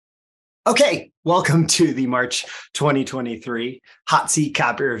Okay, welcome to the March 2023 Hot Seat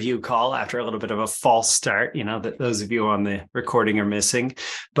Copy Review call after a little bit of a false start, that those of you on the recording are missing.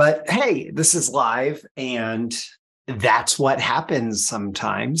 But hey, this is live and that's what happens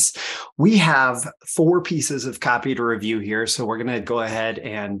sometimes. We have 4 pieces of copy to review here, so we're going to go ahead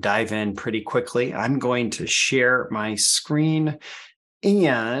and dive in pretty quickly. I'm going to share my screen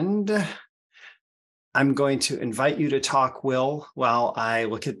and I'm going to invite you to talk, Will, while I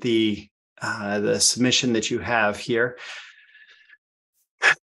look at the submission that you have here.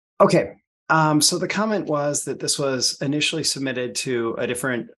 Okay. So the comment was that this was initially submitted to a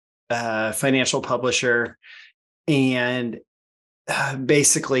different financial publisher, and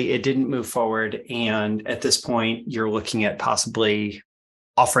basically it didn't move forward. And at this point, you're looking at possibly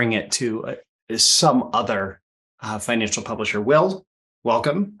offering it to some other financial publisher. Will,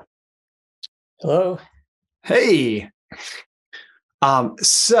 welcome. Hello. Hey.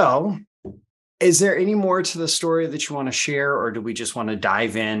 So is there any more to the story that you want to share, or do we just want to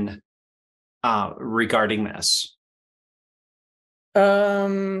dive in regarding this?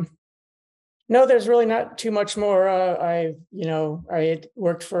 No, there's really not too much more. I had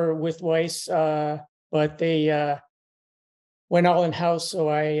worked with Weiss, but they went all in house, so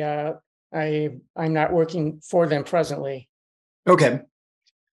I'm not working for them presently. Okay.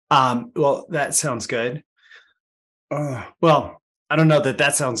 Well, that sounds good. Well, I don't know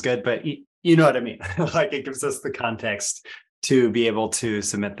that sounds good, but you know what I mean. Like, it gives us the context to be able to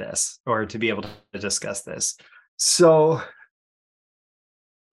submit this or to be able to discuss this. So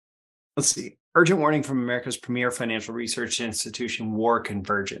let's see. Urgent warning from America's premier financial research institution: war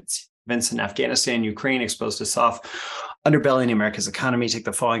convergence. Events in Afghanistan, Ukraine exposed to soft underbelly in America's economy. Take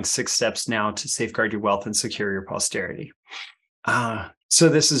the following 6 steps now to safeguard your wealth and secure your posterity. So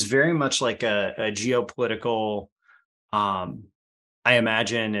this is very much like a geopolitical. I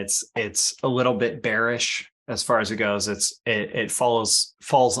imagine it's a little bit bearish as far as it goes. It falls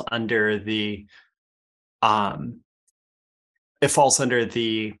under the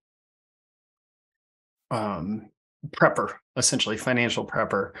prepper, essentially financial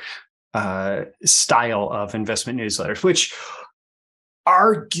prepper style of investment newsletters, which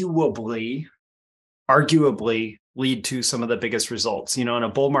arguably lead to some of the biggest results. In a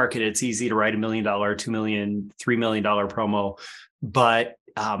bull market, it's easy to write $1 million, $2 million, $3 million promo. But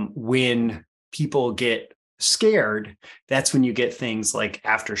when people get scared, that's when you get things like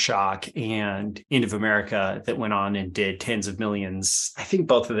Aftershock and End of America that went on and did tens of millions. I think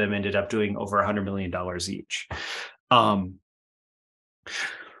both of them ended up doing over $100 million each.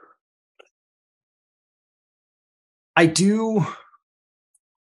 I do.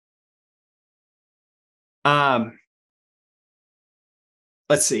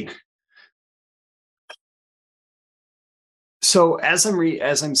 Let's see. So as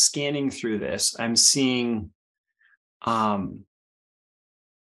I'm scanning through this, I'm seeing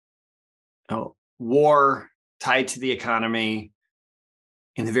war tied to the economy.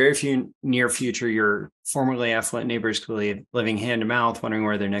 In the very near future, your formerly affluent neighbors could be living hand to mouth, wondering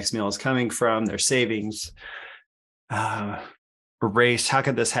where their next meal is coming from, their savings erased. How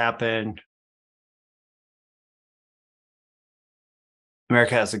could this happen?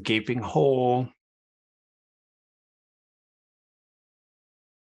 America has a gaping hole.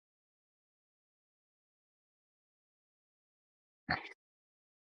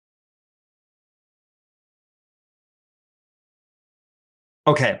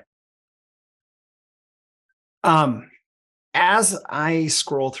 Okay. As I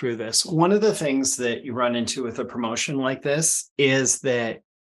scroll through this, one of the things that you run into with a promotion like this is that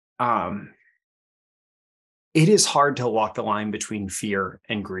it is hard to walk the line between fear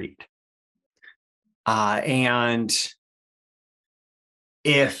and greed. And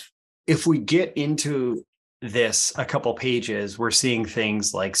if we get into this a couple pages, we're seeing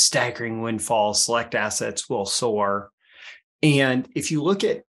things like staggering windfall, select assets will soar. And if you look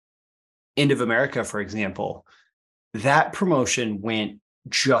at End of America, for example, that promotion went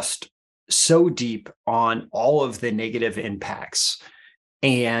just so deep on all of the negative impacts.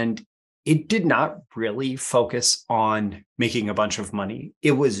 And it did not really focus on making a bunch of money.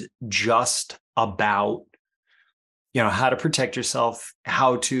 It was just about, how to protect yourself,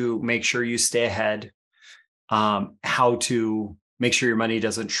 how to make sure you stay ahead, how to make sure your money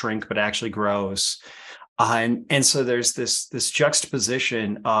doesn't shrink but actually grows. And so there's this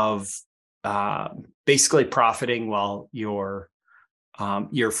juxtaposition of basically profiting while your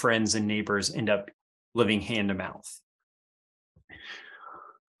friends and neighbors end up living hand to mouth.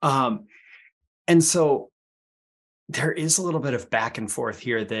 And so there is a little bit of back and forth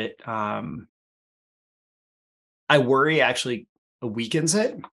here that I worry actually weakens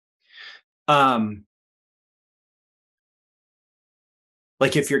it.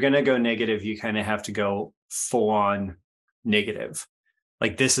 Like if you're going to go negative, you kind of have to go full on negative.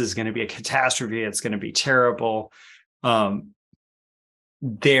 Like this is going to be a catastrophe. It's going to be terrible.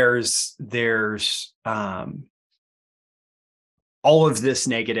 There's all of this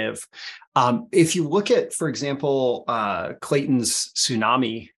negative. If you look at, for example, Clayton's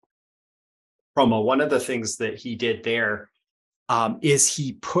tsunami promo, one of the things that he did there is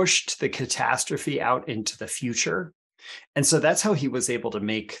he pushed the catastrophe out into the future. And so that's how he was able to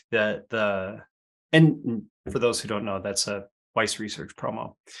make and for those who don't know, that's a Weiss Research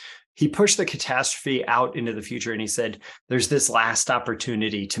promo. He pushed the catastrophe out into the future and he said, there's this last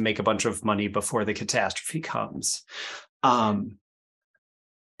opportunity to make a bunch of money before the catastrophe comes. And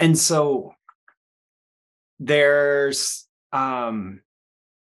so there's like,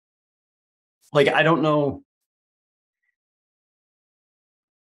 I don't know.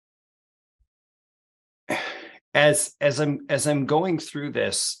 As I'm going through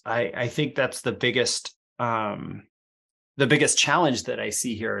this, I think that's the biggest challenge that I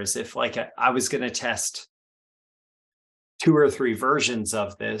see here is if like I was going to test 2 or 3 versions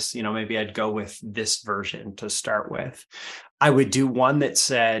of this, maybe I'd go with this version to start with. I would do one that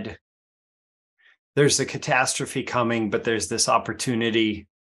said, there's a catastrophe coming, but there's this opportunity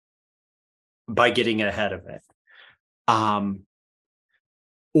by getting ahead of it.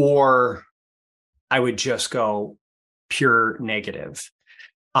 Or I would just go pure negative.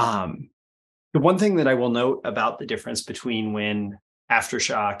 The one thing that I will note about the difference between when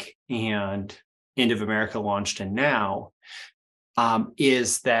Aftershock and End of America launched and now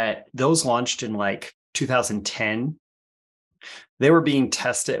is that those launched in like 2010. They were being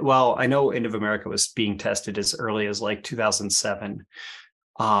tested. Well, I know End of America was being tested as early as like 2007.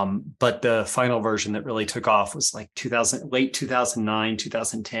 But the final version that really took off was like late 2009,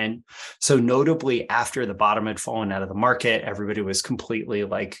 2010. So notably after the bottom had fallen out of the market, everybody was completely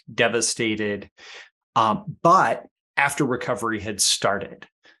like devastated. But after recovery had started.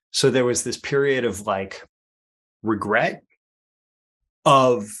 So there was this period of like regret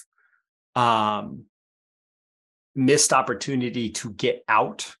of missed opportunity to get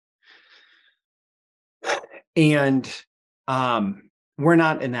out. And we're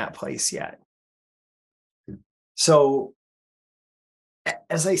not in that place yet. So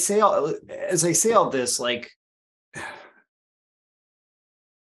as I say all this, like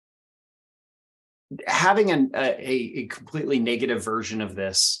having a completely negative version of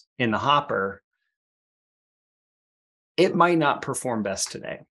this in the hopper, it might not perform best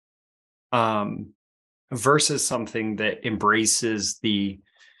today. Versus something that embraces the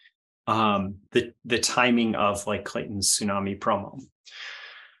timing of like Clayton's tsunami promo.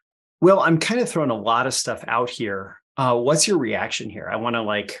 Well, I'm kind of throwing a lot of stuff out here. What's your reaction here? I want to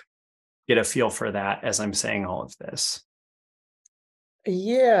like get a feel for that as I'm saying all of this.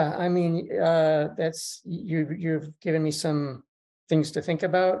 Yeah, I mean, that's you've given me some things to think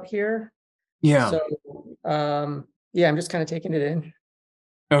about here. Yeah. So, yeah, I'm just kind of taking it in.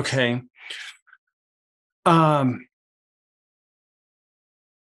 Okay.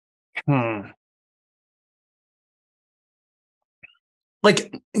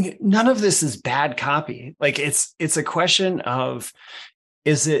 Like none of this is bad copy. Like it's a question of,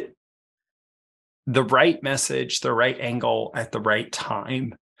 is it the right message, the right angle at the right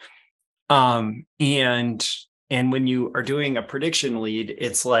time? And when you are doing a prediction lead,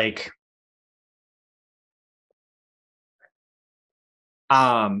 it's like,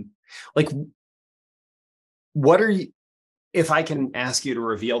 what are you, if I can ask you to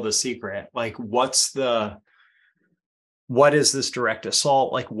reveal the secret, like what is this direct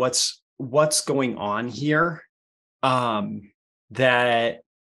assault? Like what's going on here? That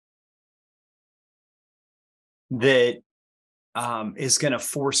is going to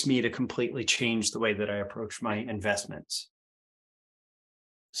force me to completely change the way that I approach my investments.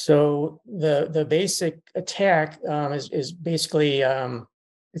 So the basic attack is basically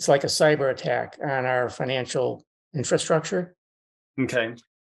it's like a cyber attack on our financial infrastructure. Okay.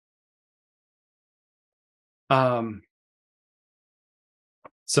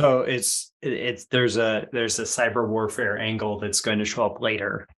 So there's a cyber warfare angle that's going to show up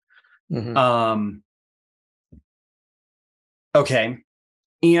later. Mm-hmm. Okay.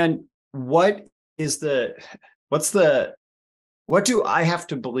 And what do I have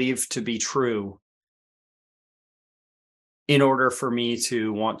to believe to be true in order for me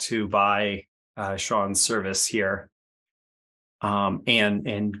to want to buy Sean's service here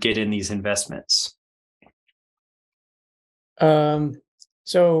and get in these investments?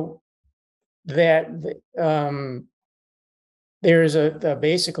 So that there's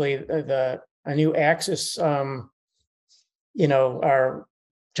basically a new axis, our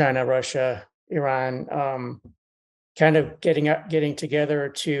China, Russia, Iran, kind of getting together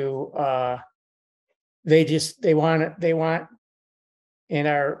to, they want and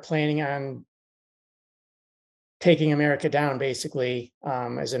are planning on taking America down, basically,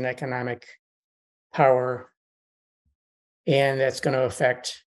 as an economic power, and that's going to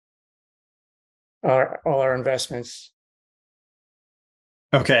affect all our investments.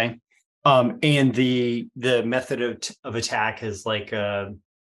 Okay. And the method of attack is like a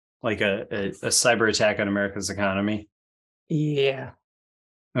cyber attack on America's economy. Yeah.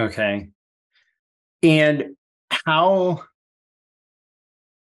 Okay. And how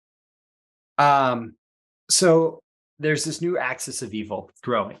so there's this new axis of evil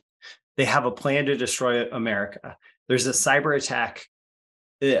growing. They have a plan to destroy America. There's a cyber attack.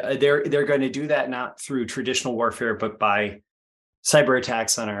 They're going to do that not through traditional warfare, but by cyber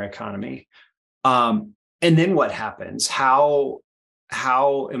attacks on our economy. And then what happens? How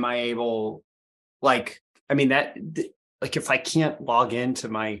am I able, like, I mean, that, like, if I can't log into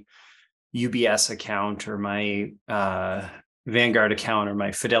my UBS account or my Vanguard account or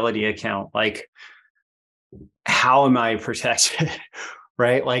my Fidelity account, like, how am I protected?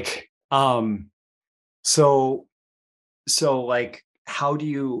 Right? Like, so like, how do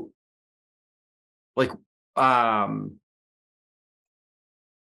you, like,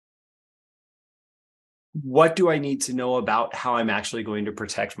 what do I need to know about how I'm actually going to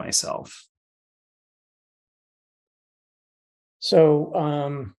protect myself?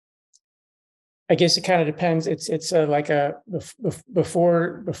 So, I guess it kind of depends. It's like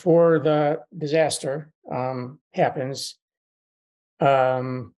before the disaster happens,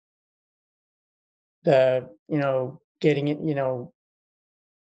 the getting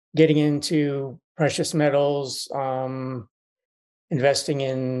into precious metals, investing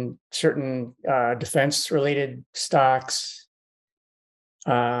in certain defense related stocks,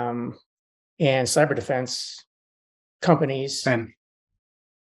 and cyber defense companies.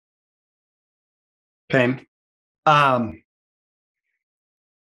 Okay.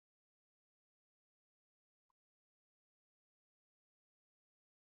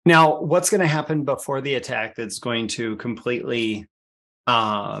 Now, what's going to happen before the attack that's going to completely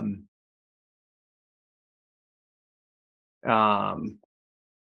prevent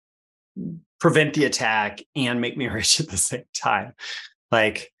the attack and make me rich at the same time?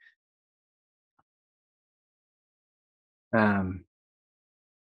 Like, I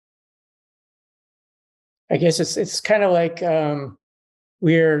guess it's kind of like,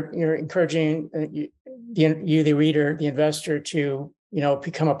 you're encouraging the reader, the investor, to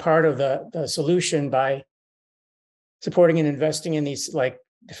become a part of the solution by supporting and investing in these, like,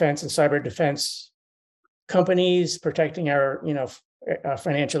 defense and cyber defense companies, protecting our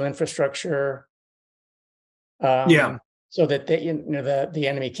financial infrastructure, yeah. so that the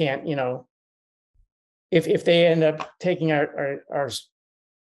enemy can't, if they end up taking our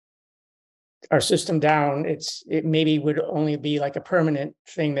system down, it maybe would only be like a permanent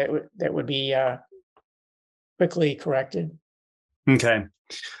thing that would be quickly corrected. Okay.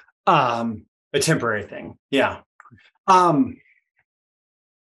 A temporary thing. Yeah. I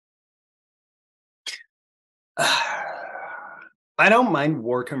don't mind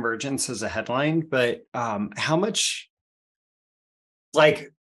war convergence as a headline, but how much,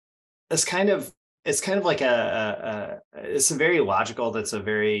 like, it's kind of like it's a very logical, that's a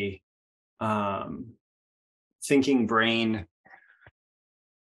very thinking brain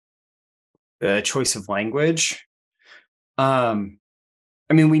choice of language. I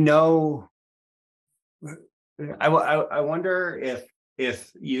mean, we know, I wonder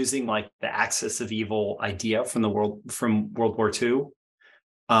if using, like, the axis of evil idea from World War II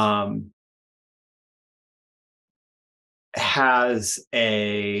has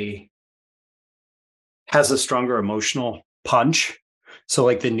a stronger emotional punch. So,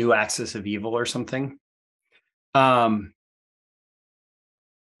 like, the new axis of evil or something.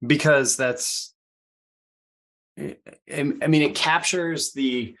 Because that's, I mean, it captures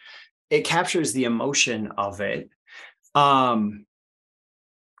the emotion of it.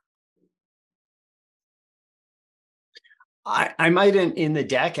 I might in the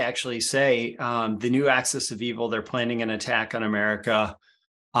deck actually say, the new axis of evil, they're planning an attack on America.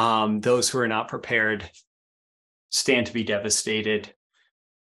 Those who are not prepared stand to be devastated.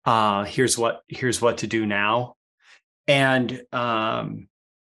 Here's what to do now. And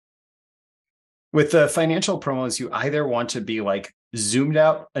with the financial promos, you either want to be, like, zoomed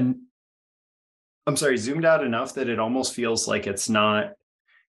out enough that it almost feels like it's not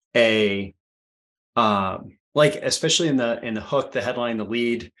a like especially in the hook, the headline, the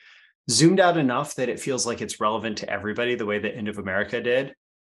lead, zoomed out enough that it feels like it's relevant to everybody the way that End of America did.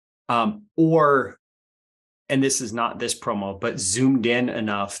 Or, and this is not this promo, but zoomed in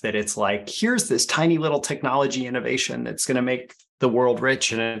enough that it's like, here's this tiny little technology innovation that's going to make the world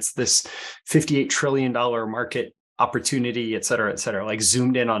rich. And it's this $58 trillion market opportunity, et cetera, like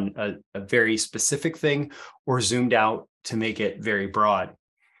zoomed in on a very specific thing or zoomed out to make it very broad.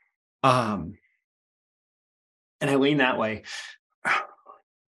 And I lean that way.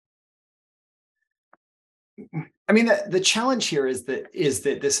 I mean, the challenge here is that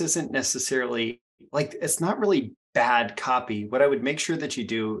this isn't necessarily like, it's not really bad copy. What I would make sure that you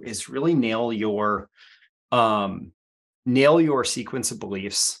do is really nail your sequence of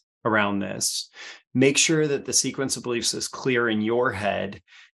beliefs around this. Make sure that the sequence of beliefs is clear in your head.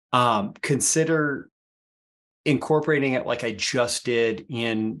 Consider incorporating it like I just did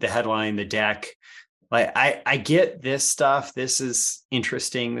in the headline, the deck. Like I get this stuff. This is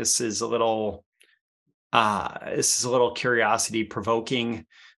interesting. This is a little curiosity provoking,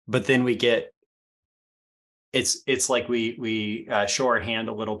 but then we get, it's like we show our hand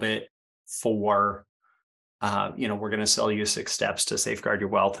a little bit for, we're going to sell you 6 steps to safeguard your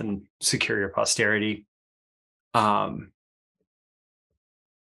wealth and secure your posterity. In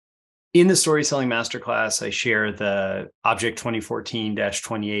the Story Selling Masterclass, I share the Object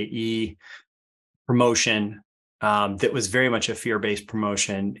 2014-28E promotion that was very much a fear-based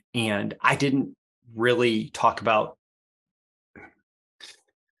promotion. And I didn't really talk about,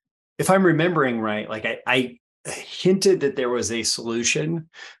 if I'm remembering right, like I hinted that there was a solution,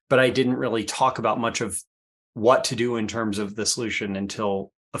 but I didn't really talk about much of what to do in terms of the solution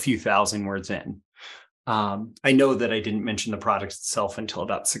until a few thousand words in. I know that I didn't mention the product itself until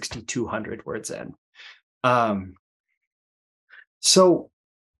about 6,200 words in. So,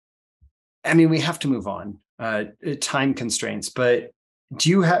 I mean, we have to move on, time constraints, but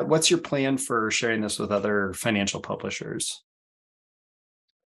what's your plan for sharing this with other financial publishers?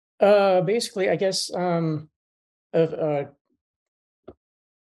 Basically, I guess, first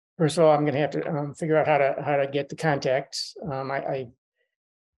of all, I'm going to have to figure out how to get the contacts. And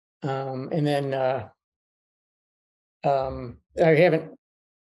then I haven't.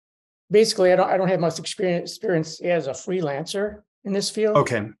 Basically, I don't have much experience as a freelancer in this field.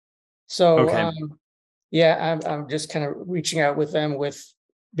 Okay. So, okay. Yeah, I'm just kind of reaching out with them with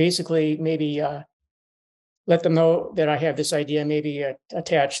basically maybe let them know that I have this idea, maybe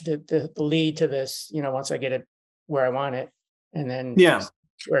attach the lead to this, once I get it where I want it, and then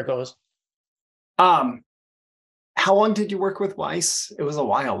where it goes. How long did you work with Weiss? It was a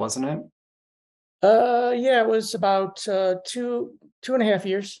while, wasn't it? Yeah, it was about 2.5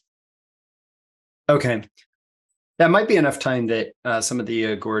 years. Okay. That might be enough time that some of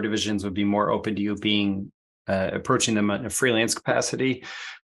the Agora divisions would be more open to you approaching them in a freelance capacity.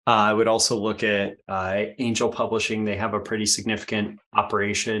 I would also look at Angel Publishing. They have a pretty significant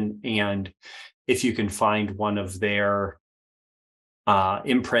operation. And if you can find one of their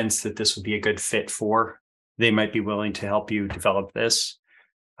imprints that this would be a good fit for, they might be willing to help you develop this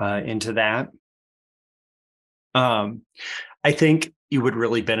into that. I think you would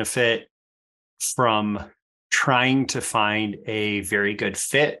really benefit from trying to find a very good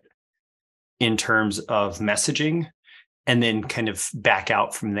fit in terms of messaging, and then kind of back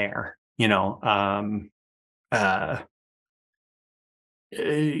out from there.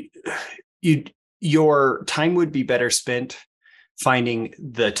 Your time would be better spent finding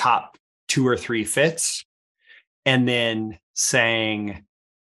the top 2 or 3 fits, and then saying,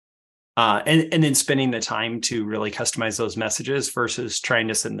 and then spending the time to really customize those messages versus trying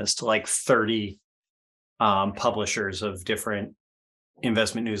to send this to like 30 publishers of different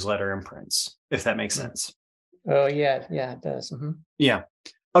investment newsletter imprints, if that makes sense. Oh, yeah, it does. Mm-hmm. Yeah.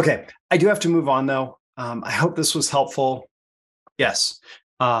 Okay. I do have to move on, though. I hope this was helpful. Yes.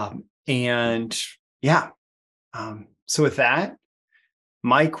 And yeah. So with that,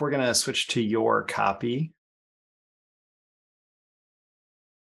 Mike, we're going to switch to your copy.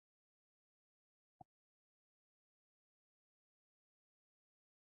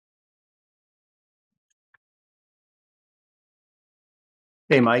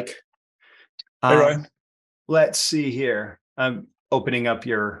 Hey, Mike. Hey, Ryan. Let's see here. I'm opening up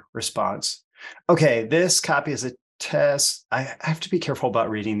your response. Okay, this copy is a test. I have to be careful about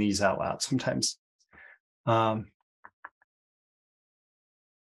reading these out loud sometimes.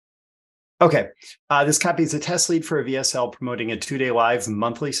 Okay, this copy is a test lead for a VSL promoting a 2-day live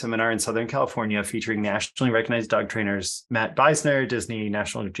monthly seminar in Southern California featuring nationally recognized dog trainers Matt Beisner, Disney,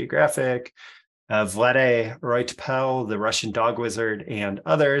 National Geographic, Vlade Roitpel, the Russian dog wizard, and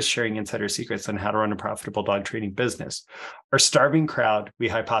others sharing insider secrets on how to run a profitable dog training business. Our starving crowd, we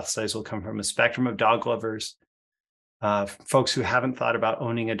hypothesize, will come from a spectrum of dog lovers, folks who haven't thought about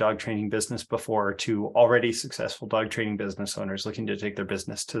owning a dog training business before, to already successful dog training business owners looking to take their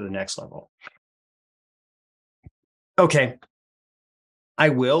business to the next level. Okay. I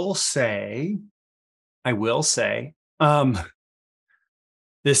will say,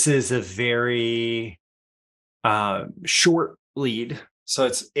 this is a very short lead, so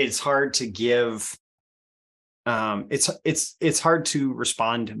it's hard to give. It's hard to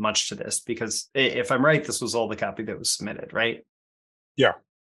respond much to this, because if I'm right, this was all the copy that was submitted, right? Yeah.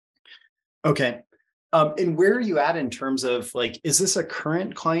 Okay. And where are you at in terms of, like, is this a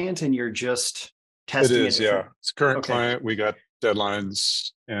current client and you're just testing It is, yeah. It's a current Okay. client. We got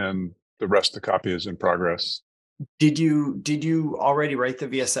deadlines, and the rest of the copy is in progress. Did you already write the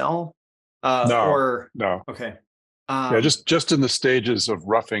VSL? No. Okay. Yeah, just in the stages of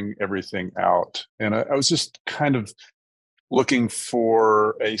roughing everything out. And I was just kind of looking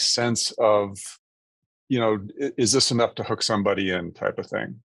for a sense of, is this enough to hook somebody in, type of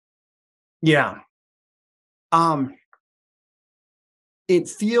thing. Yeah. It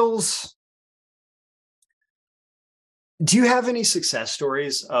feels. Do you have any success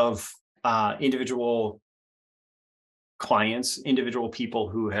stories of individual clients, individual people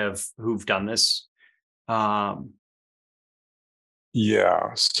who've done this?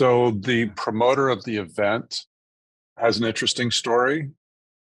 Yeah. So the promoter of the event has an interesting story.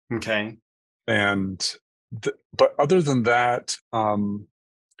 Okay. And but other than that,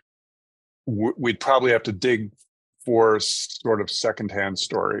 we'd probably have to dig for sort of secondhand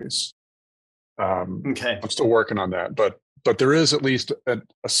stories. Okay. I'm still working on that, but there is at least a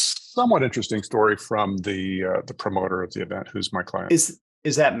somewhat interesting story from the promoter of the event, who's my client. Is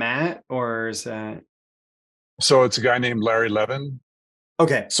that Matt, or is that? So it's a guy named Larry Levin.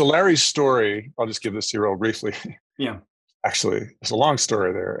 Okay. So Larry's story, I'll just give this to you real briefly. Yeah. Actually, it's a long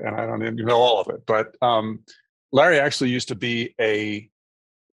story there, and I don't even know all of it. But Larry actually used to be a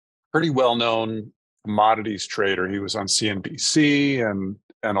pretty well-known commodities trader. He was on CNBC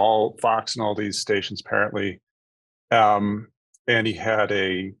and all Fox and all these stations apparently. And he had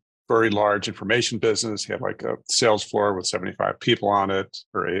a very large information business. He had like a sales floor with 75 people on it,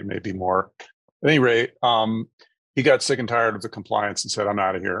 or maybe more. At any rate, he got sick and tired of the compliance and said, "I'm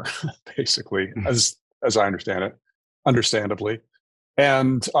out of here," basically, as I understand it, understandably.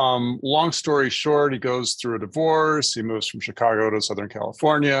 And long story short, he goes through a divorce. He moves from Chicago to Southern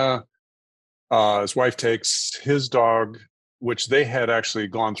California. His wife takes his dog, which they had actually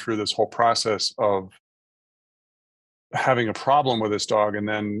gone through this whole process of having a problem with his dog and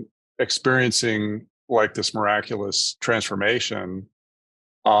then experiencing like this miraculous transformation.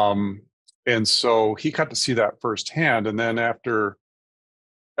 And so he got to see that firsthand. And then after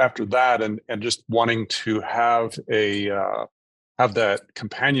that, and just wanting to have have that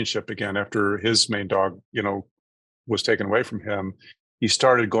companionship again after his main dog, was taken away from him, he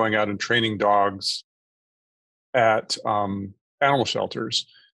started going out and training dogs at animal shelters.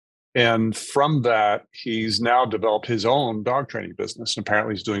 And from that, he's now developed his own dog training business. And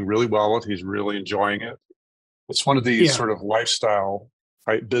apparently he's doing really well with it. He's really enjoying it. It's one of these sort of lifestyle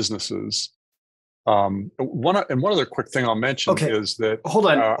type businesses. One other quick thing I'll mention is that. Hold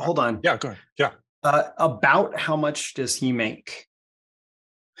on. Yeah, go ahead. Yeah. About how much does he make?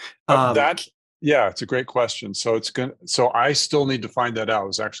 It's a great question. So I still need to find that out.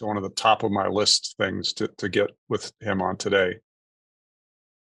 It's actually one of the top of my list things to get with him on today.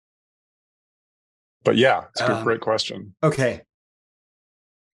 But yeah, it's a great question. Okay.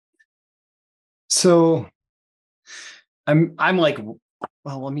 So I'm like,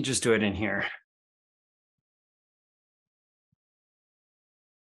 well, let me just do it in here.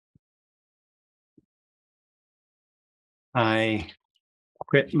 I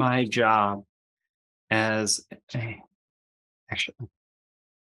quit my job as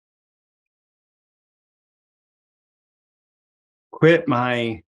quit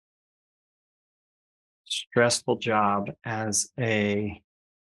my stressful job as a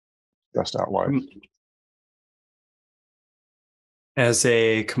stressed out wife, as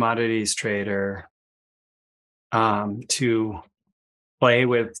a commodities trader, to play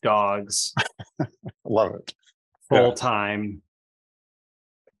with dogs. Love it. Full time.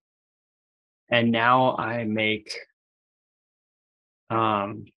 And now I make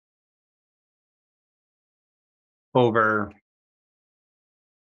over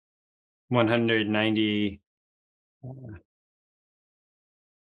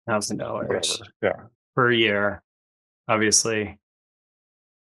 $190,000 per year, obviously.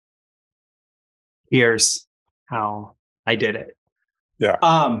 Here's how I did it. Yeah.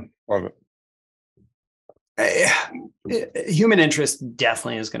 Love it. Human interest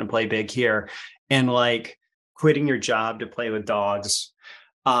definitely is going to play big here. And like quitting your job to play with dogs.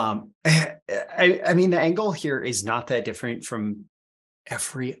 I mean, the angle here is not that different from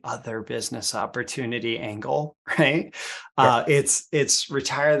every other business opportunity angle, right? Yeah. It's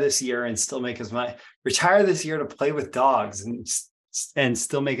retire this year and still make as much, retire this year to play with dogs and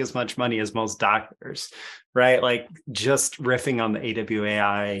still make as much money as most doctors, right? Like just riffing on the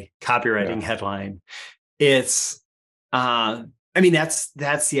AWAI copywriting headline. It's I mean, that's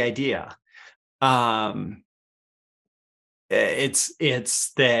the idea.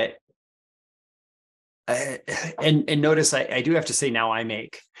 It's that and notice I do have to say now I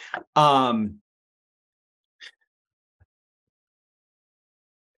make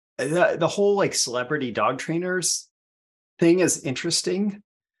the whole like celebrity dog trainers thing is interesting.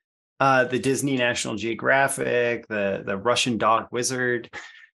 The Disney National Geographic, the Russian dog wizard.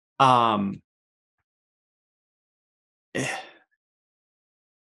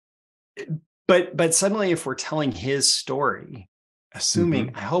 But suddenly if we're telling his story,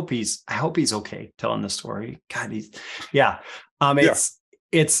 assuming I hope he's okay telling the story. God,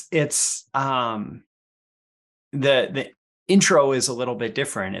 it's the intro is a little bit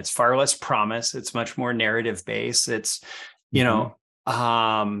different. It's far less promise. It's much more narrative based. It's, you know,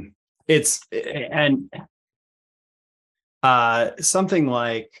 it's something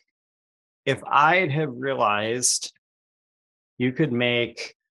like if I'd have realized you could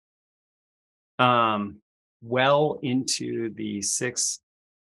make well into the 6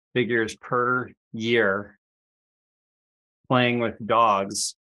 figures per year playing with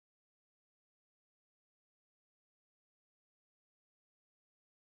dogs,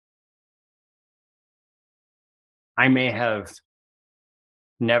 I may have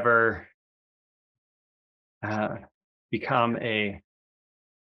never become a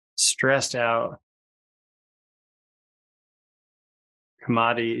stressed out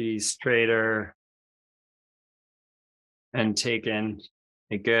commodities trader and taken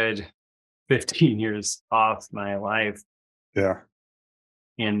a good 15 years off my life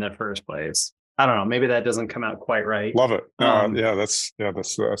in the first place. I don't know, maybe that doesn't come out quite right. Love it. That's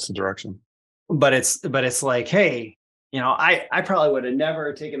the direction. But it's like, hey, you know, I probably would have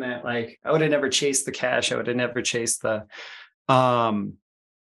never taken that. Like I would have never chased the cash. I would have never chased the and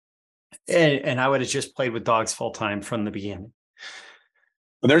I would have just played with dogs full time from the beginning.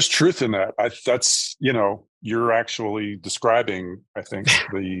 And there's truth in that. That's, you know, you're actually describing, I think,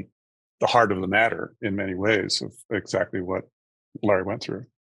 the heart of the matter in many ways of exactly what Larry went through.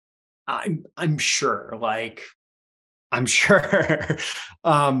 I'm sure. Like, I'm sure.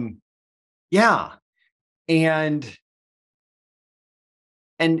 Yeah. And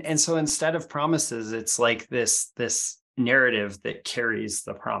so instead of promises, it's like this narrative that carries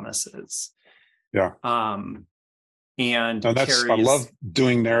the promises. Yeah. And that's, I love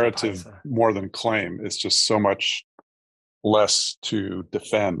doing narrative more than claim. It's just so much less to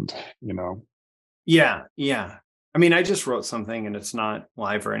defend, you know? Yeah. Yeah. I mean, I just wrote something and it's not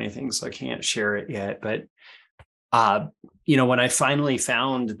live or anything, so I can't share it yet. But, you know, when I finally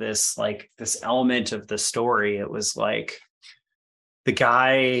found this element of the story, it was like the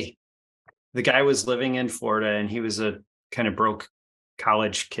guy was living in Florida and he was a kind of broke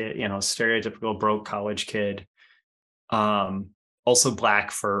college kid, you know, stereotypical broke college kid. Also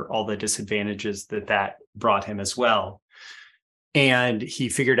Black for all the disadvantages that brought him as well. And he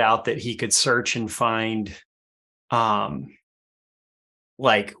figured out that he could search and find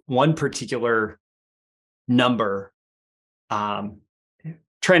like one particular number.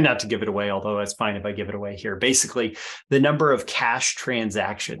 Try not to give it away, although it's fine if I give it away here. Basically, the number of cash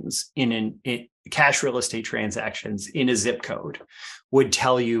transactions in cash real estate transactions in a zip code would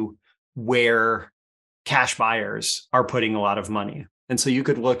tell you where cash buyers are putting a lot of money. And so you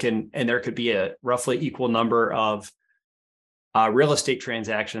could look and there could be a roughly equal number of real estate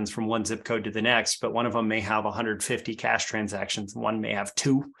transactions from one zip code to the next, but one of them may have 150 cash transactions and one may have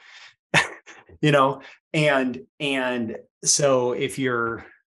 2, you know, and so if you're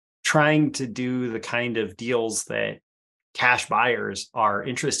trying to do the kind of deals that cash buyers are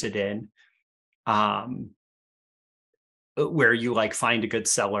interested in, where you like find a good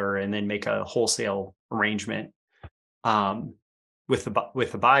seller and then make a wholesale arrangement with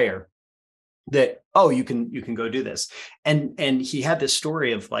the buyer, that, oh, you can go do this. And he had this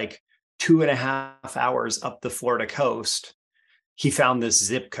story of like 2.5 hours up the Florida coast, he found this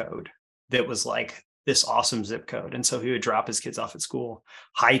zip code that was like this awesome zip code. And so he would drop his kids off at school,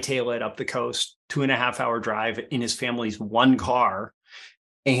 hightail it up the coast, 2.5 hour drive in his family's one car,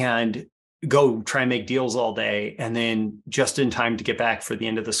 and go try and make deals all day. And then just in time to get back for the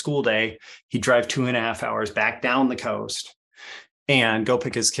end of the school day, he'd drive 2.5 hours back down the coast and go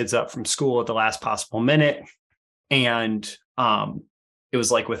pick his kids up from school at the last possible minute. And it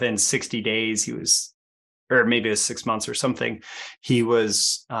was like within 60 days, he was, or maybe it was 6 months or something, he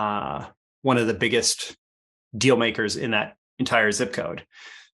was one of the biggest deal makers in that entire zip code.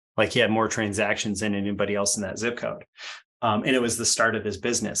 Like he had more transactions than anybody else in that zip code. And it was the start of his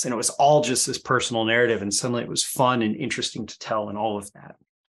business. And it was all just this personal narrative. And suddenly it was fun and interesting to tell and all of that.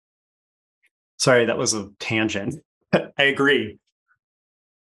 Sorry, that was a tangent. I agree.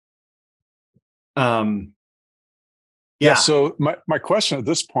 Yeah. So my question at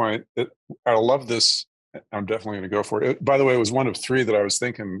this point, I love this. I'm definitely going to go for it. By the way, it was one of three that I was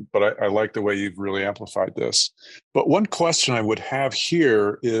thinking, but I like the way you've really amplified this. But one question I would have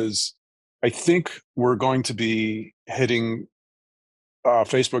here is, I think we're going to be hitting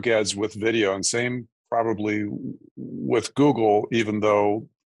Facebook ads with video, and same probably with Google, even though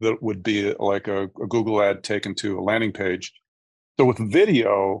that would be like a Google ad taken to a landing page. So with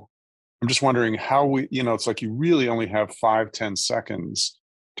video, I'm just wondering how we, it's like you really only have 5-10 seconds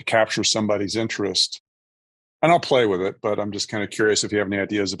to capture somebody's interest. And I'll play with it, but I'm just kind of curious if you have any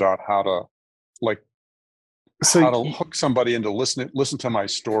ideas about how to hook somebody into listen to my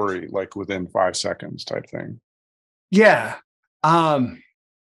story, like within 5 seconds type thing. Yeah. I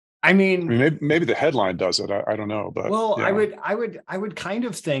mean, maybe the headline does it. I don't know, but yeah. I would kind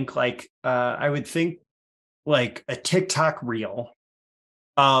of think like, I would think like a TikTok reel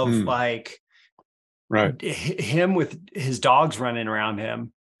of like, right, him with his dogs running around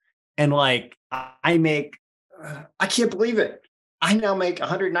him. And like, I can't believe it. I now make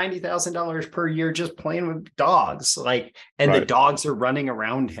 $190,000 per year just playing with dogs. Like, and right. The dogs are running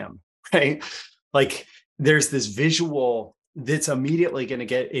around him, right? Like there's this visual that's immediately going to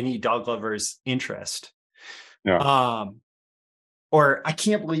get any dog lover's interest. Yeah. Or I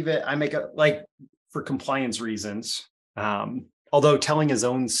can't believe it. I make for compliance reasons. Although telling his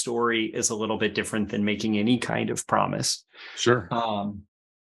own story is a little bit different than making any kind of promise. Sure.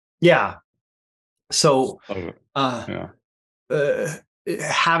 Yeah. So, having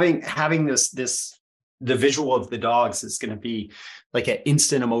this, the visual of the dogs is going to be like an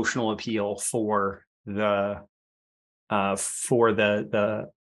instant emotional appeal for the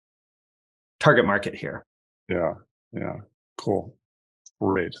target market here. Yeah. Cool.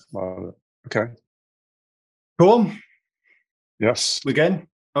 Great. Love it. Okay. Cool. Yes. We good?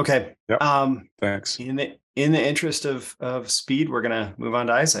 Okay. Yep. Thanks. In the interest of speed, we're gonna move on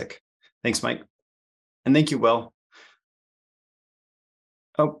to Isaac. Thanks, Mike. And thank you, Will.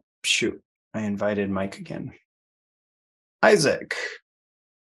 Oh, shoot. I invited Mike again. Isaac.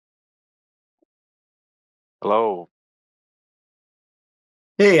 Hello.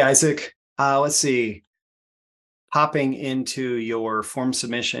 Hey, Isaac. Let's see. Popping into your form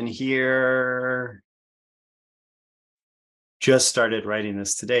submission here. Just started writing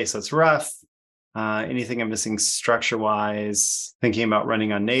this today, so it's rough. Anything I'm missing structure-wise? Thinking about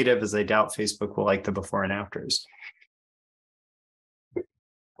running on native, as I doubt Facebook will like the before and afters.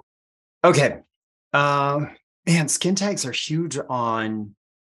 Okay. Man, skin tags are huge on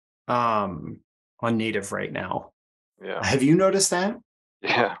native right now. Yeah. Have you noticed that?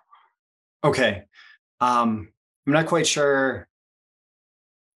 Yeah. Okay. I'm not quite sure.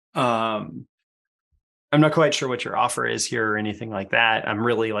 I'm not quite sure what your offer is here or anything like that. I'm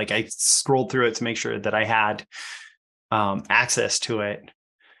really I scrolled through it to make sure that I had access to it.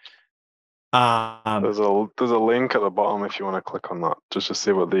 There's a link at the bottom if you want to click on that just to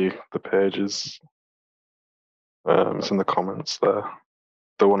see what the page is. It's in the comments there.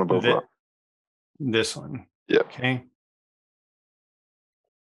 The one above that. This one. Yeah. Okay.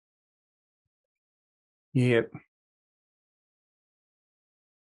 Yep.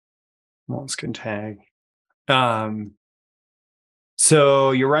 Moleskin tag.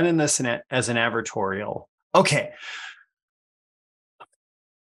 So you're running this as an advertorial. Okay.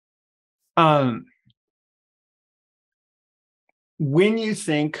 When you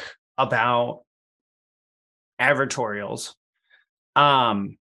think about advertorials,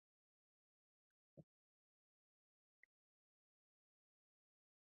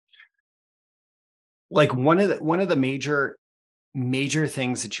 like one of the major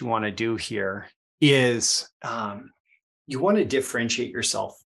things that you want to do here is you want to differentiate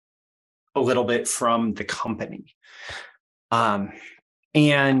yourself a little bit from the company.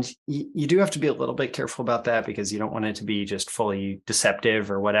 And you do have to be a little bit careful about that because you don't want it to be just fully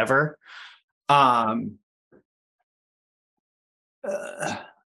deceptive or whatever. But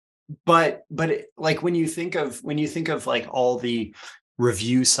when you think of like all the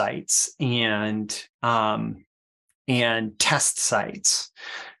review sites and test sites.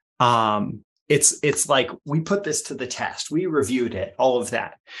 It's like we put this to the test. We reviewed it, all of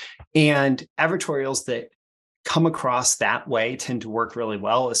that. And advertorials that come across that way tend to work really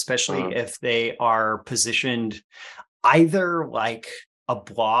well, especially if they are positioned either like a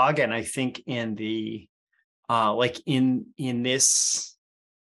blog. And I think in the like in this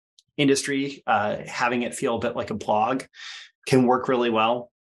industry, having it feel a bit like a blog can work really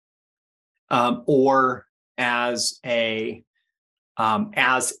well, or as a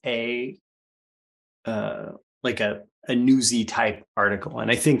like a newsy type article. And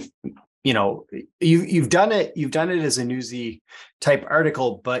I think, you know, you've done it as a newsy type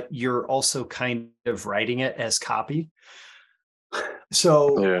article, but you're also kind of writing it as copy.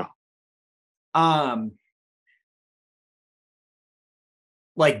 So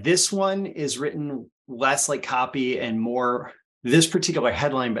like this one is written less like copy and more, this particular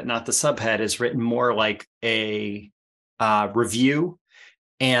headline, but not the subhead, is written more like a review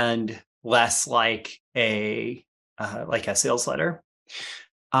and less like a sales letter.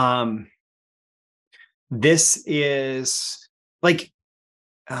 This is like,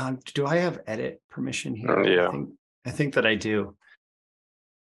 do I have edit permission here? Yeah. I think that I do.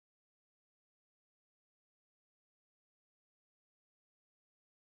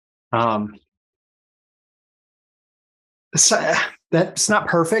 So that's not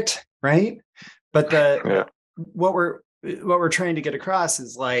perfect, right? But what we're trying to get across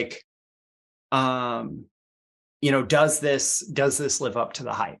is like, you know, does this live up to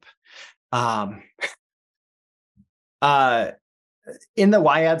the hype? In the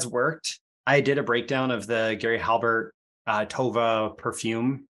Why Ads Worked, I did a breakdown of the Gary Halbert Tova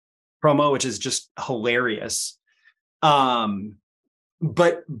perfume promo, which is just hilarious.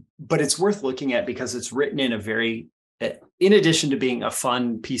 But it's worth looking at because it's written in a very, in addition to being a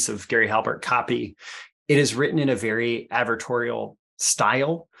fun piece of Gary Halbert copy, it is written in a very advertorial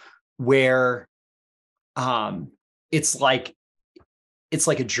style where it's like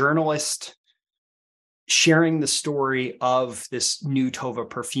a journalist sharing the story of this new Tova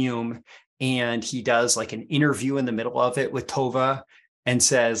perfume, and he does like an interview in the middle of it with Tova and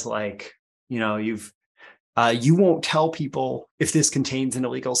says like, you know, you won't tell people if this contains an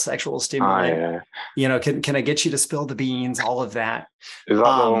illegal sexual stimulant. You know, can I get you to spill the beans? All of that. Is that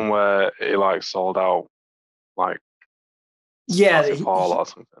the one where it like sold out like hall or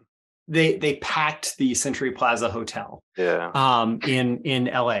something? They packed the Century Plaza Hotel. In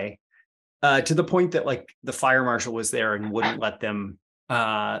LA. To the point that like the fire marshal was there and wouldn't let them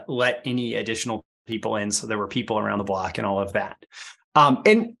let any additional people in. So there were people around the block and all of that.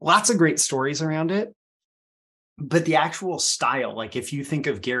 And lots of great stories around it. But the actual style, like if you think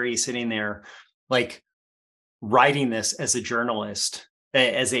of Gary sitting there, like writing this as a journalist,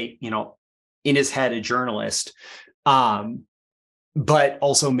 as a, you know, in his head, a journalist, but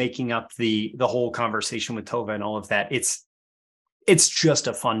also making up the whole conversation with Tova and all of that. It's just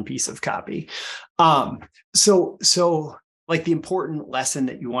a fun piece of copy. So like the important lesson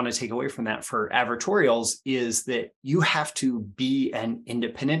that you want to take away from that for advertorials is that you have to be an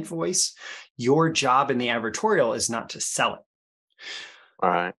independent voice. Your job in the advertorial is not to sell it. All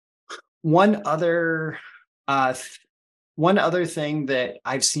right. One other thing that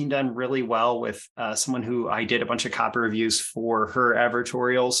I've seen done really well with someone who I did a bunch of copy reviews for her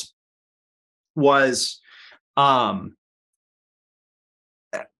advertorials was,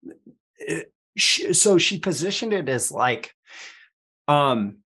 so she positioned it as like,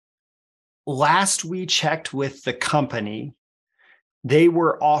 last we checked with the company, they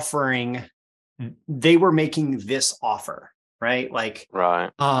were making this offer, right? Like, right.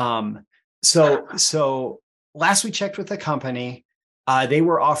 So last we checked with the company, they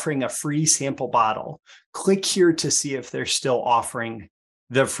were offering a free sample bottle. Click here to see if they're still offering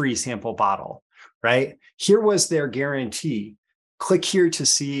the free sample bottle, right? Here was their guarantee. Click here to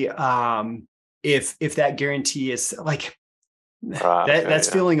see if that guarantee is like, that's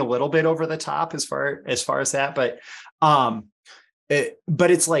feeling a little bit over the top as far as that, but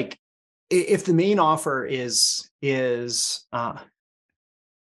it's like if the main offer is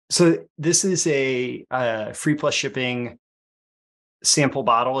so this is a free plus shipping sample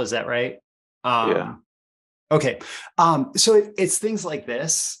bottle, is that right? Okay. So it's things like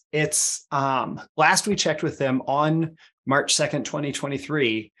this. It's last we checked with them on March 2nd,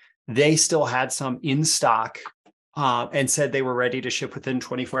 2023, they still had some in stock and said they were ready to ship within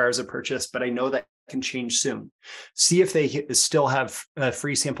 24 hours of purchase, but I know that can change soon. See if they still have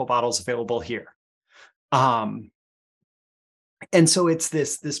free sample bottles available here. And so it's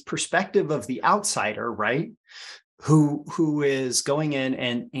this perspective of the outsider, right? who is going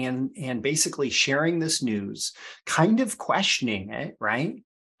in and basically sharing this news, kind of questioning it, right?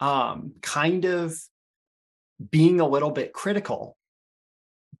 Kind of being a little bit critical,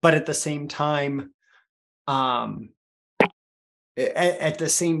 but at the same time,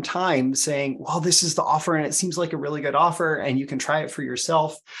 saying, well, this is the offer and it seems like a really good offer and you can try it for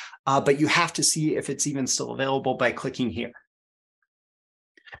yourself, but you have to see if it's even still available by clicking here.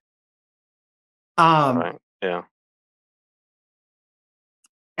 Right. Yeah.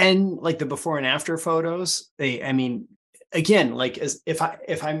 And like the before and after photos, again, like as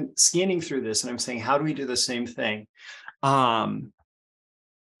if I'm scanning through this and I'm saying, how do we do the same thing?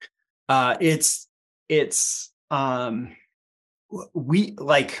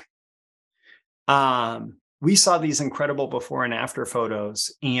 We saw these incredible before and after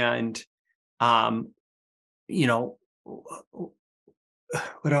photos, and what do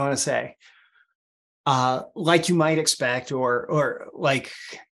I want to say? Like you might expect, or like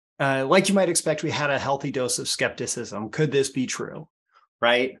you might expect, we had a healthy dose of skepticism. Could this be true?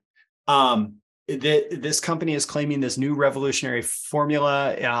 Right? This company is claiming this new revolutionary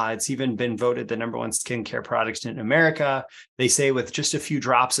formula. It's even been voted the #1 skincare product in America. They say with just a few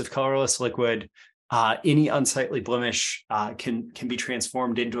drops of colorless liquid, any unsightly blemish can be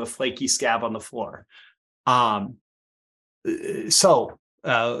transformed into a flaky scab on the floor. So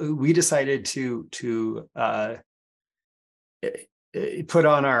we decided to put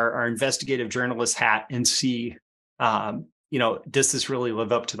on our investigative journalist hat and see, does this really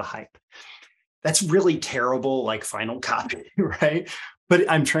live up to the hype? That's really terrible, like final copy, right? But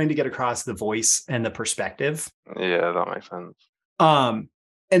I'm trying to get across the voice and the perspective. Yeah, that makes sense. And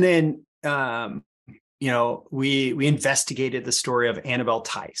then, we investigated the story of Annabelle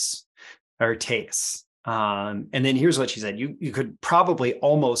Tice. And then here's what she said. You could probably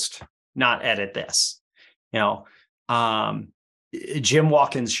almost not edit this. Jim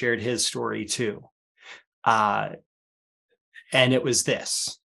Watkins shared his story too. And it was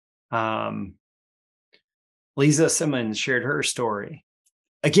this. Lisa Simmons shared her story.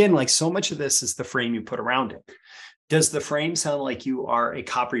 Again, like so much of this is the frame you put around it. Does the frame sound like you are a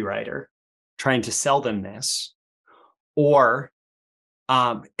copywriter trying to sell them this? Or,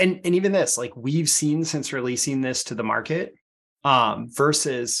 and even this, like we've seen since releasing this to the market,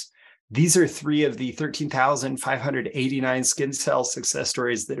 versus these are 3 of the 13,589 skin cell success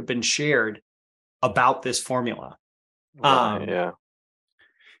stories that have been shared about this formula. Yeah.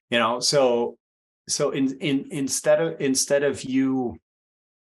 So instead of you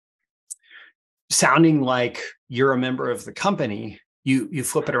sounding like you're a member of the company, you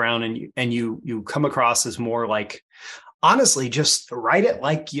flip it around and you come across as more like, honestly, just write it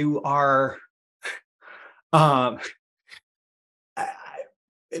like you are.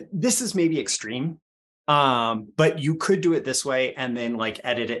 This is maybe extreme, but you could do it this way and then like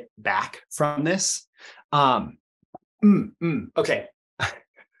edit it back from this. Okay.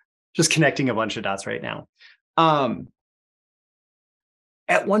 Just connecting a bunch of dots right now.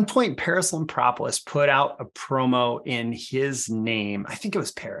 At one point, Paris Lampropoulos put out a promo in his name, I think it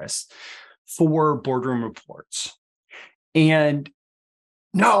was Paris, for Boardroom Reports. And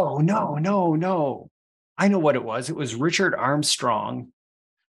no. I know what it was. It was Richard Armstrong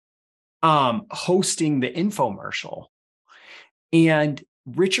hosting the infomercial. And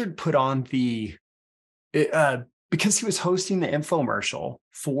Richard put on because he was hosting the infomercial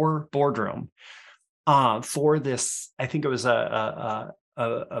for Boardroom, for this, I think it was a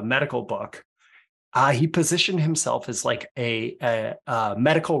medical book. He positioned himself as like a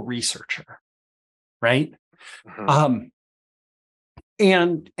medical researcher, right? Mm-hmm.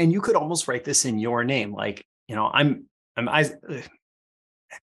 And you could almost write this in your name, like, I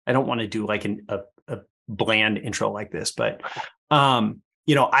don't want to do like a bland intro like this, but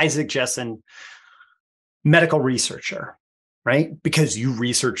Isaac Jessen, medical researcher, right? Because you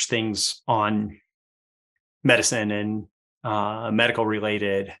research things on medicine and medical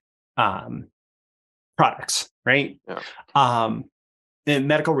related products, right? Yeah. And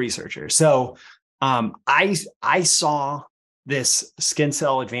medical researcher. So I saw this skin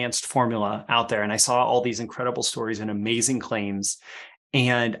cell advanced formula out there, and I saw all these incredible stories and amazing claims,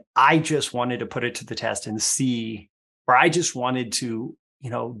 and I just wanted to put it to the test and see, or I just wanted to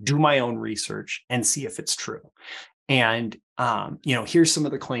do my own research and see if it's true. And, here's some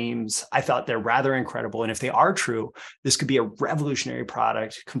of the claims. I thought they're rather incredible. And if they are true, this could be a revolutionary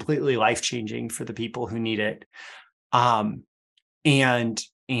product, completely life-changing for the people who need it. And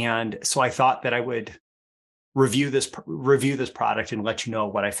so I thought that I would review this product and let you know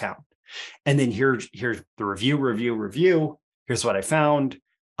what I found. And then here's the review. Here's what I found.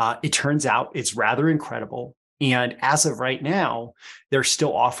 It turns out it's rather incredible. And as of right now, they're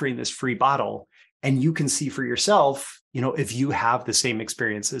still offering this free bottle, and you can see for yourself, if you have the same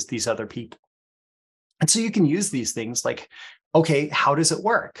experience as these other people. And so you can use these things like, okay, how does it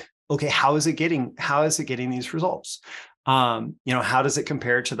work? Okay, how is it getting these results? How does it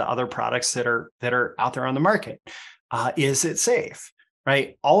compare to the other products that are out there on the market? Is it safe?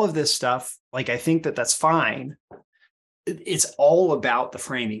 Right? All of this stuff, like, I think that's fine. It's all about the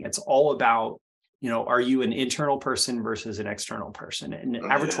framing. It's all about, are you an internal person versus an external person? And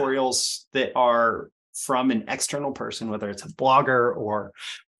advertorials that are from an external person, whether it's a blogger or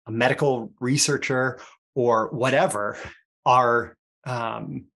a medical researcher or whatever, are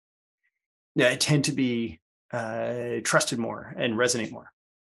tend to be trusted more and resonate more.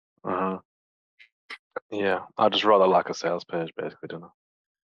 Yeah, I just rather like a sales page, basically, don't I?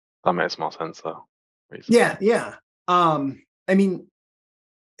 That makes more sense, though. Yeah. I mean,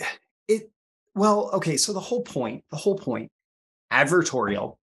 okay. So the whole point,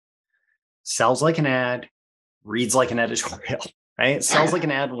 advertorial sells like an ad, reads like an editorial, right? It sells like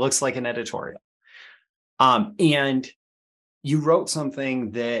an ad, looks like an editorial. And you wrote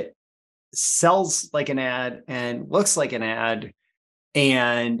something that sells like an ad and looks like an ad,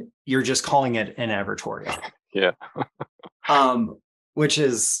 and you're just calling it an advertorial. Yeah. Which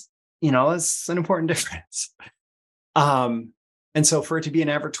is, it's an important difference. And so for it to be an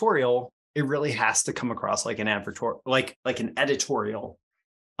advertorial, it really has to come across like an advertorial, like an editorial.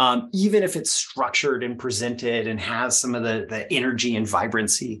 Even if it's structured and presented and has some of the energy and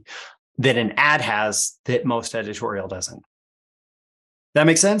vibrancy that an ad has that most editorial doesn't. That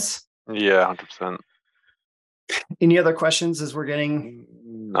makes sense? Yeah, 100%. Any other questions as we're getting?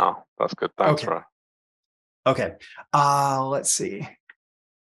 No, that's good. Thanks, Ray. Okay. Let's see.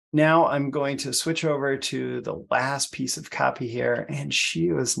 Now I'm going to switch over to the last piece of copy here, and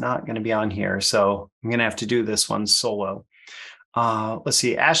she was not going to be on here, so I'm going to have to do this one solo. Let's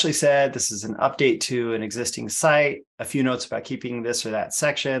see. Ashley said this is an update to an existing site. A few notes about keeping this or that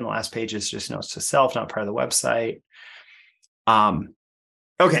section. The last page is just notes to self, not part of the website.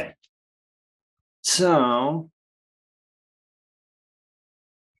 Okay. So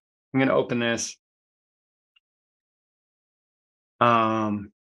I'm going to open this.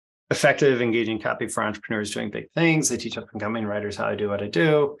 Effective, engaging copy for entrepreneurs doing big things. They teach up-and-coming writers how to do what I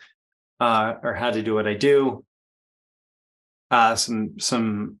do, or how to do what I do.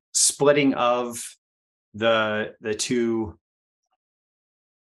 Some splitting of the two,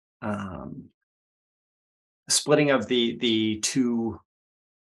 splitting of the two.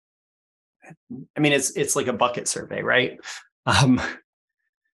 I mean, it's like a bucket survey, right?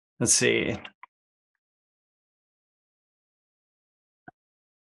 Let's see.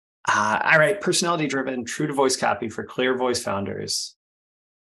 All right, personality-driven, true-to-voice copy for clear voice founders.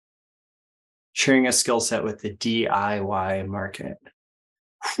 Sharing a skill set with the DIY market.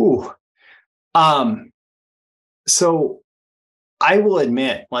 Whew. So I will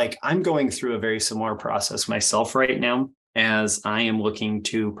admit, like, I'm going through a very similar process myself right now, as I am looking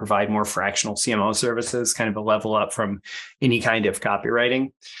to provide more fractional CMO services, kind of a level up from any kind of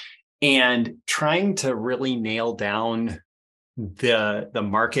copywriting, and trying to really nail down the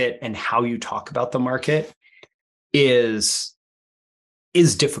market and how you talk about the market is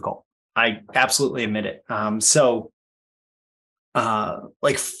difficult. I absolutely admit it.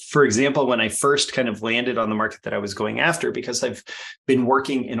 Like, for example, when I first kind of landed on the market that I was going after, because I've been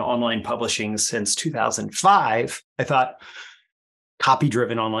working in online publishing since 2005, I thought,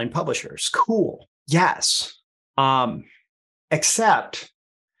 copy-driven online publishers, cool. Yes. Except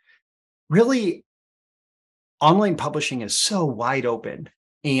really, online publishing is so wide open,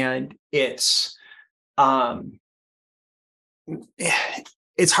 and it's hard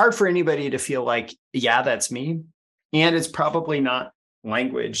for anybody to feel like, yeah, that's me. And it's probably not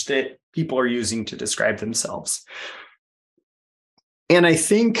language that people are using to describe themselves. And I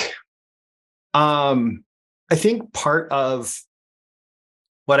think part of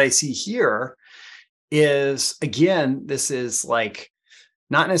what I see here is, again, this is like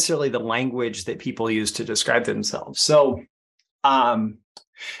not necessarily the language that people use to describe themselves. So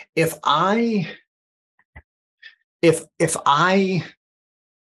if I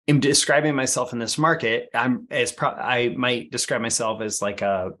am describing myself in this market, I might describe myself as like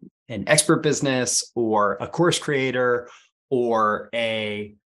an expert business, or a course creator, or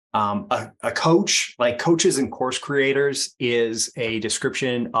a coach. Like, coaches and course creators is a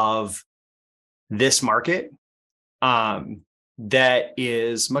description of this market that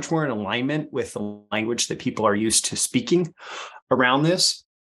is much more in alignment with the language that people are used to speaking around this.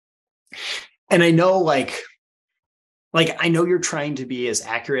 And I know, like, like, I know you're trying to be as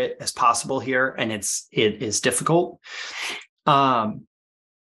accurate as possible here, and it is difficult. But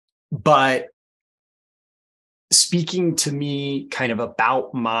speaking to me kind of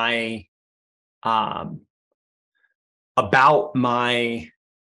about my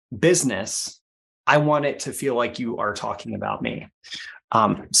business, I want it to feel like you are talking about me.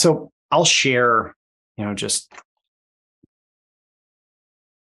 So I'll share, just,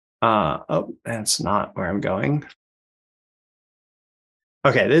 oh, that's not where I'm going.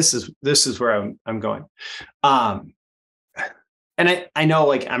 Okay, this is where I'm going. And I know,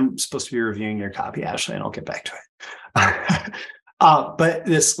 like, I'm supposed to be reviewing your copy, Ashley, and I'll get back to it. But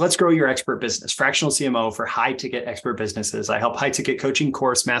let's grow your expert business, fractional CMO for high ticket expert businesses. I help high ticket coaching,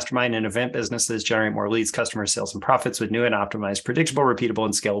 course, mastermind, and event businesses generate more leads, customer sales, and profits with new and optimized, predictable, repeatable,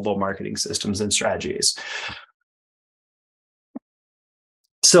 and scalable marketing systems and strategies.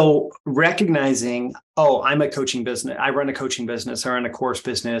 So recognizing, oh, I'm a coaching business. I run a coaching business. I run a course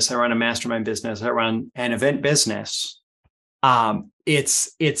business. I run a mastermind business. I run an event business.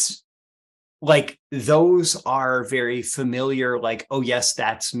 It's like, those are very familiar, like, oh yes,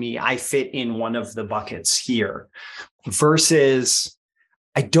 that's me. I fit in one of the buckets here, versus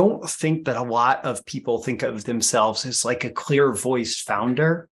I don't think that a lot of people think of themselves as like a clear voiced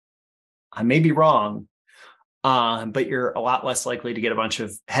founder. I may be wrong, but you're a lot less likely to get a bunch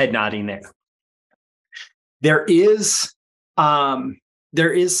of head nodding there. There is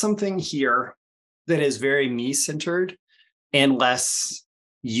something here that is very me-centered and less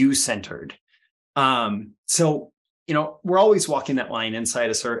you-centered. So, we're always walking that line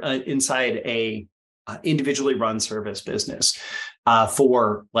inside a individually run service business,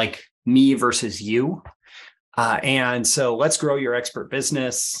 for like me versus you. And so let's grow your expert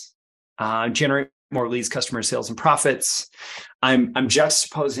business, generate more leads, customer sales, and profits. I'm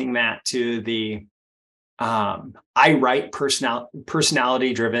juxtaposing that to the I write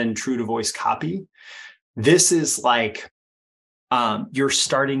personality driven, true to voice copy. This is like, you're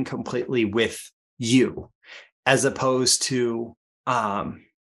starting completely with you, as opposed to I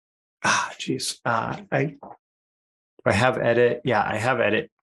have edit. Yeah, I have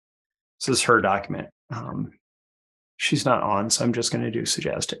edit. This is her document. She's not on, so I'm just going to do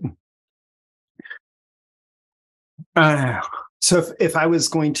suggesting. So if I was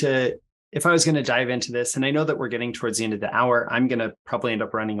going to dive into this, and I know that we're getting towards the end of the hour, I'm going to probably end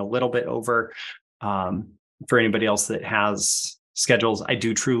up running a little bit over. For anybody else that has schedules, I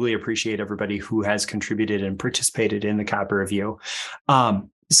do truly appreciate everybody who has contributed and participated in the copy review.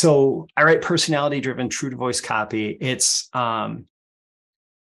 So I write personality driven, true to voice copy. It's something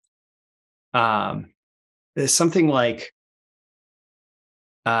like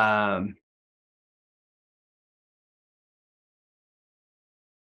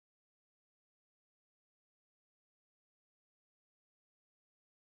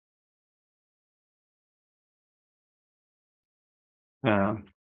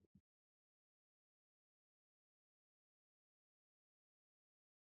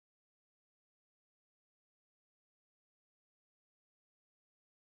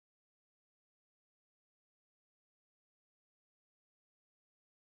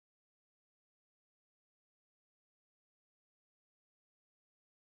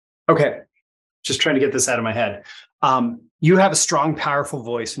okay, just trying to get this out of my head. You have a strong, powerful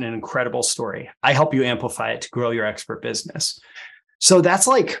voice and an incredible story. I help you amplify it to grow your expert business. So that's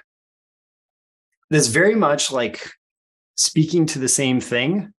very much like speaking to the same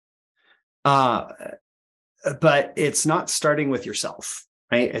thing, but it's not starting with yourself,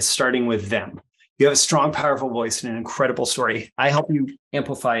 right? It's starting with them. You have a strong, powerful voice and an incredible story. I help you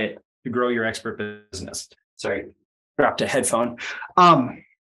amplify it to grow your expert business. Sorry, dropped a headphone.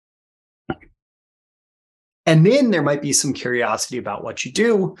 And then there might be some curiosity about what you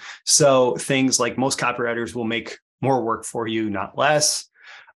do. So things like, most copywriters will make more work for you, not less.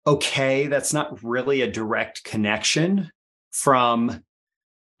 Okay, that's not really a direct connection from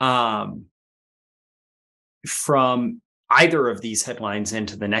either of these headlines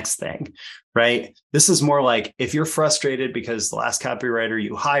into the next thing, right? This is more like, if you're frustrated because the last copywriter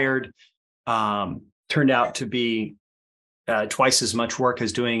you hired turned out to be twice as much work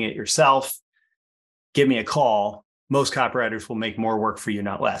as doing it yourself, give me a call. Most copywriters will make more work for you,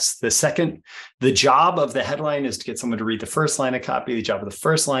 not less. The job of the headline is to get someone to read the first line of copy. The job of the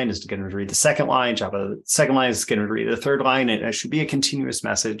first line is to get them to read the second line. The job of the second line is to get them to read the third line. And it should be a continuous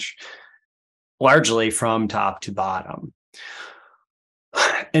message, largely from top to bottom.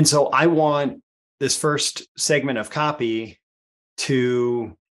 And so I want this first segment of copy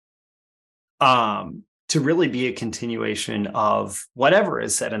to really be a continuation of whatever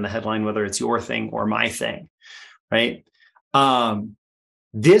is said in the headline, whether it's your thing or my thing, right?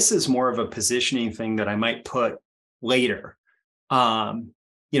 This is more of a positioning thing that I might put later. Have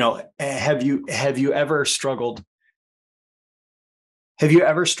you ever struggled? Have you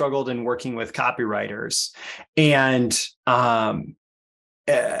ever struggled in working with copywriters? And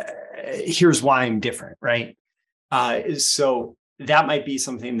here's why I'm different, right? So that might be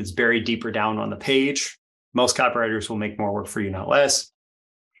something that's buried deeper down on the page. Most copywriters will make more work for you, not less.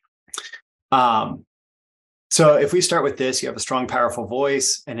 So if we start with this, you have a strong, powerful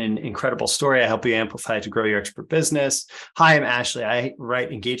voice and an incredible story. I help you amplify to grow your expert business. Hi, I'm Ashley. I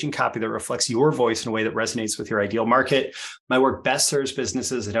write engaging copy that reflects your voice in a way that resonates with your ideal market. My work best serves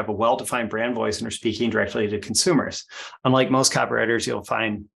businesses that have a well-defined brand voice and are speaking directly to consumers. Unlike most copywriters, you'll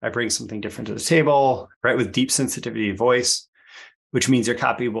find I bring something different to the table, write with deep sensitivity of voice, which means your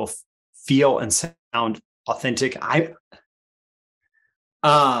copy will feel and sound authentic.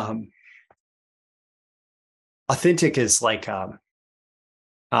 Authentic is like it's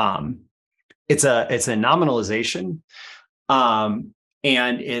a nominalization, and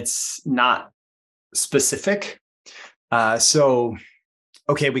it's not specific. So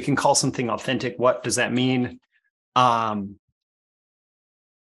okay, we can call something authentic. What does that mean?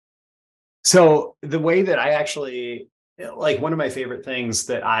 So the way that I actually, like, one of my favorite things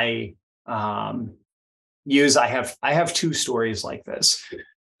that I use, I have two stories like this.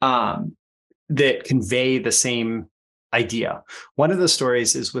 That convey the same idea. One of the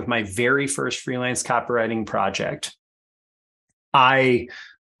stories is with my very first freelance copywriting project. I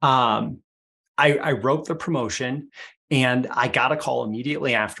wrote the promotion, and I got a call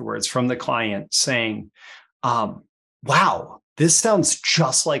immediately afterwards from the client saying, wow, this sounds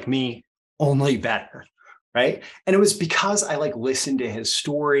just like me, only better. Right. And it was because I listened to his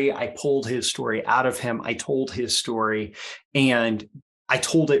story. I pulled his story out of him. I told his story, and I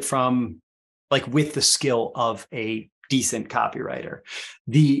told it from with the skill of a decent copywriter.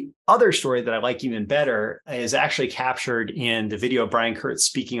 The other story that I like even better is actually captured in the video of Brian Kurtz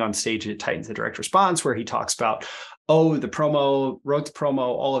speaking on stage at Titans of Direct Response, where he talks about, the promo, wrote the promo,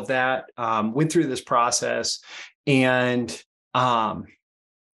 all of that, went through this process, and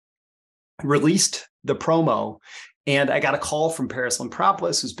released the promo. And I got a call from Paris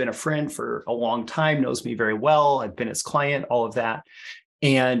Lampropoulos, who's been a friend for a long time, knows me very well. I've been his client, all of that.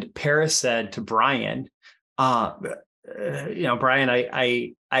 And Paris said to Brian, Brian,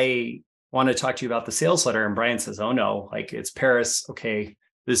 I want to talk to you about the sales letter. And Brian says, oh no, it's Paris. Okay,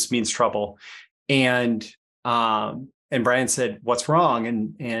 this means trouble. And Brian said, what's wrong?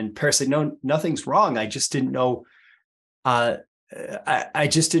 And Paris said, no, nothing's wrong. I just didn't know. I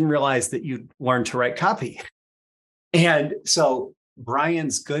just didn't realize that you'd learned to write copy. And so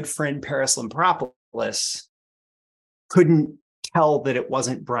Brian's good friend, Paris Lampropoulos, couldn't tell that it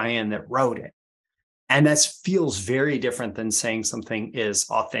wasn't Brian that wrote it. And that feels very different than saying something is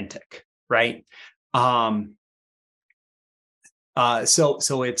authentic, right? So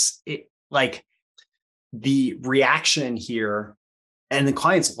it's the reaction here, and the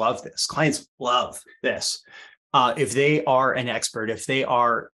clients love this. Clients love this. If they are an expert, if they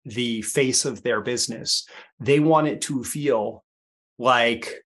are the face of their business, they want it to feel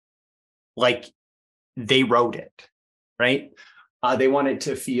like they wrote it, right? They want it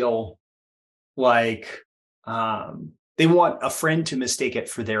to feel like they want a friend to mistake it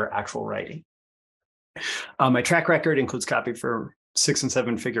for their actual writing. My track record includes copy for 6- and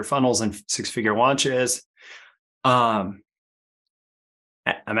 7-figure funnels and 6-figure launches. I'm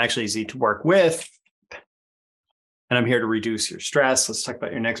actually easy to work with, and I'm here to reduce your stress. Let's talk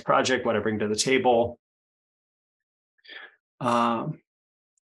about your next project, what I bring to the table. Okay.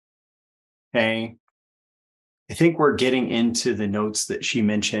 I think we're getting into the notes that she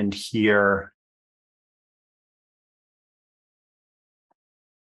mentioned here.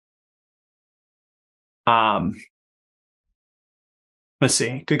 Let's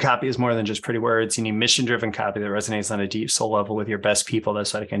see. Good copy is more than just pretty words. You need mission-driven copy that resonates on a deep soul level with your best people.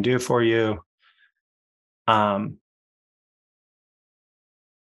 That's what I can do for you.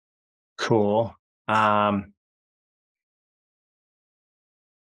 Cool.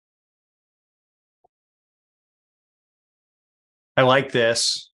 I like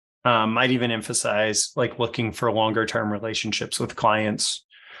this. Might even emphasize looking for longer term relationships with clients.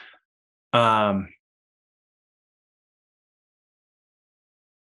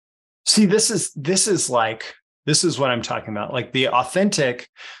 See, this is what I'm talking about. The authentic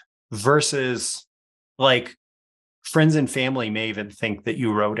versus friends and family may even think that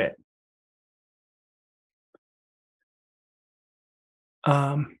you wrote it.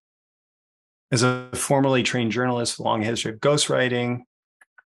 As a formerly trained journalist with a long history of ghostwriting,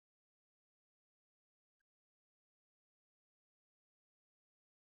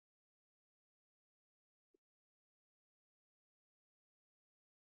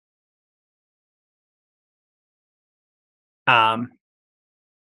 I'm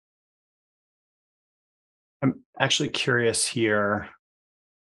actually curious here.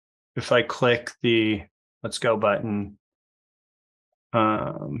 If I click the let's go button,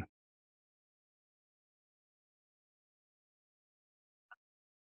 I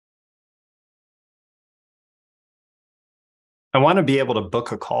want to be able to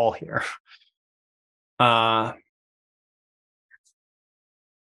book a call here.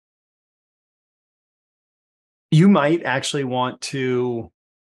 You might actually want to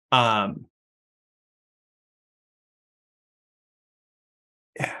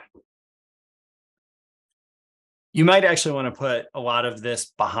you might actually want to put a lot of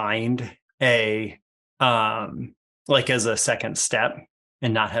this behind a like as a second step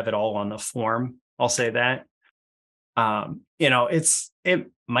and not have it all on the form. I'll say that.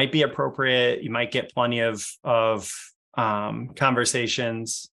 It might be appropriate. You might get plenty of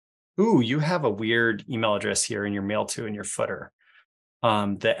conversations. Ooh, you have a weird email address here in your mail to in your footer.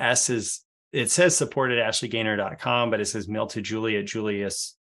 The S it says support at ashleygainer.com, but it says mail to Julie at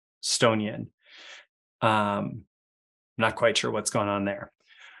Julius Stonian. Not quite sure what's going on there.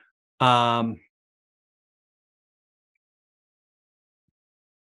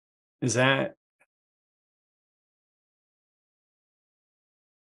 Is that?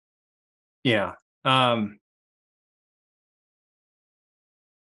 Yeah.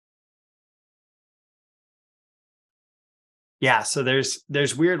 Yeah. So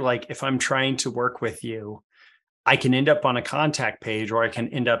there's weird, like if I'm trying to work with you, I can end up on a contact page or I can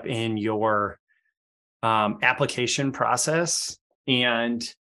end up in your application process. And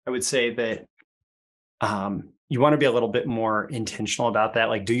I would say that you want to be a little bit more intentional about that.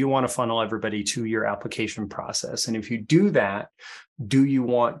 Like, do you want to funnel everybody to your application process? And if you do that, do you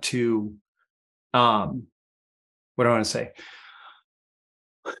want to, what do I want to say?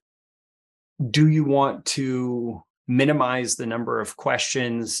 Do you want to minimize the number of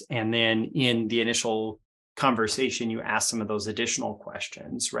questions? And then in the initial conversation, you ask some of those additional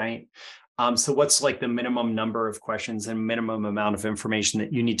questions, right? So what's like the minimum number of questions and minimum amount of information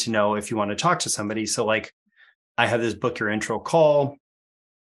that you need to know if you want to talk to somebody? So like, I have this book your intro call.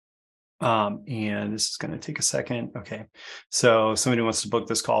 And this is going to take a second. Okay. So somebody wants to book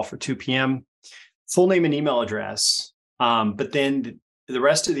this call for 2 p.m. Full name and email address. But then the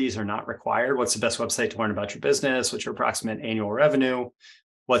rest of these are not required. What's the best website to learn about your business? What's your approximate annual revenue?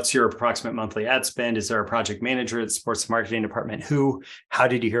 What's your approximate monthly ad spend? Is there a project manager that supports the marketing department? Who? How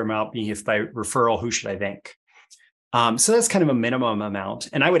did you hear about me? If by referral, who should I thank? So that's kind of a minimum amount.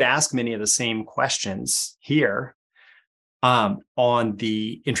 And I would ask many of the same questions here on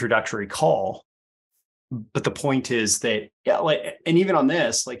the introductory call. But the point is that, yeah, like, and even on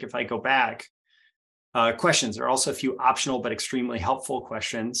this, like if I go back, questions are also a few optional but extremely helpful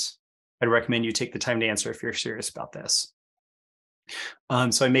questions. I'd recommend you take the time to answer if you're serious about this.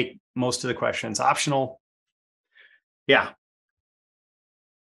 So I make most of the questions optional. Yeah.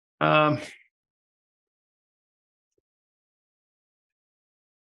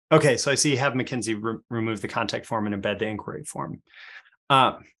 Okay, so I see you have Mackenzie remove the contact form and embed the inquiry form.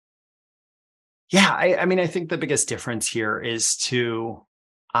 Yeah, I mean, I think the biggest difference here is to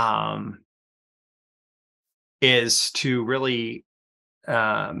really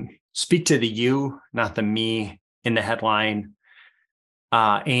speak to the you, not the me in the headline,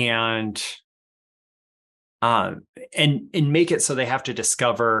 and make it so they have to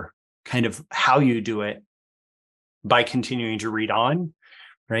discover kind of how you do it by continuing to read on,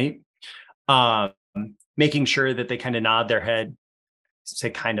 right? Making sure that they kind of nod their head, say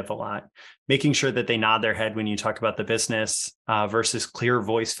kind of a lot, making sure that they nod their head when you talk about the business versus clear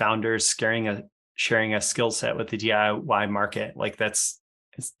voice founders sharing a skill set with the DIY market. Like it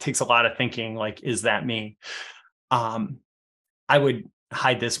takes a lot of thinking, like, is that me? I would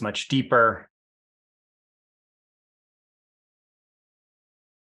hide this much deeper.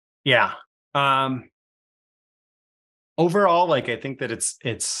 Yeah. Overall, like I think that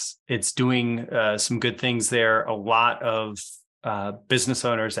it's doing some good things there. A lot of business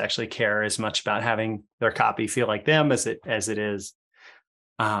owners actually care as much about having their copy feel like them as it is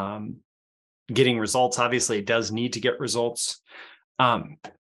getting results. Obviously, it does need to get results. The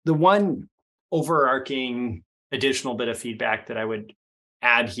one overarching additional bit of feedback that I would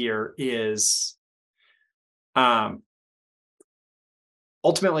add here is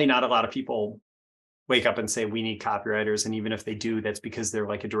ultimately not a lot of people wake up and say we need copywriters, and even if they do, that's because they're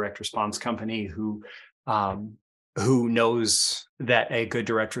like a direct response company who knows that a good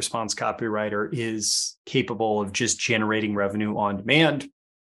direct response copywriter is capable of just generating revenue on demand.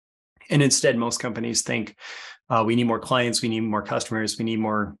 And instead, most companies think we need more clients, we need more customers, we need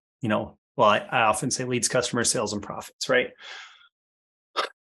more, I often say leads, customers, sales, and profits, right?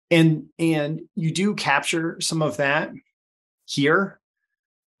 And you do capture some of that here.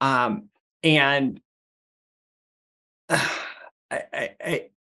 And I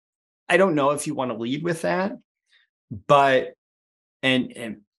don't know if you want to lead with that, but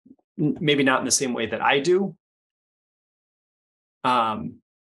and maybe not in the same way that I do.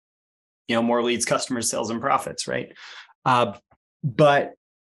 More leads, customers, sales, and profits, right? But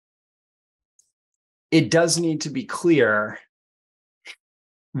it does need to be clear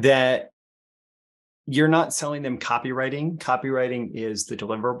that you're not selling them copywriting. Copywriting is the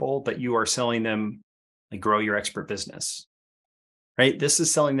deliverable, but you are selling them like grow your expert business, right? This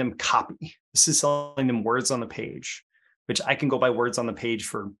is selling them copy. This is selling them words on the page, which I can go buy words on the page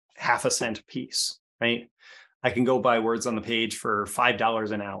for half a cent a piece, right? I can go buy words on the page for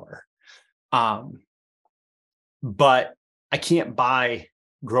 $5 an hour. But I can't buy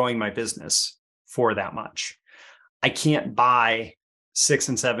growing my business for that much. I can't buy 6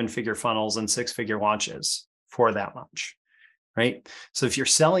 and 7 figure funnels and 6-figure launches for that much, right? So if you're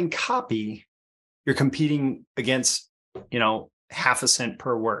selling copy, you're competing against, half a cent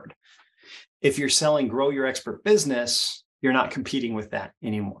per word. If you're selling grow your expert business, you're not competing with that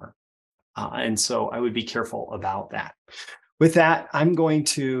anymore. And so I would be careful about that. With that, I'm going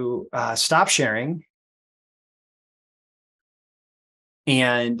to stop sharing.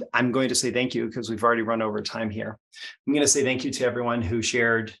 And I'm going to say thank you because we've already run over time here. I'm going to say thank you to everyone who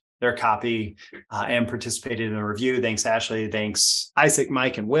shared their copy and participated in the review. Thanks, Ashley. Thanks, Isaac,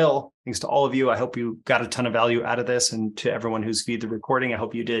 Mike, and Will. Thanks to all of you. I hope you got a ton of value out of this. And to everyone who's viewed the recording, I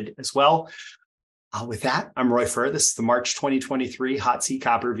hope you did as well. With that, I'm Roy Furr. This is the March 2023 Hot Seat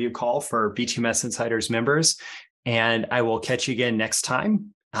Copy Review call for BTMS Insiders members. And I will catch you again next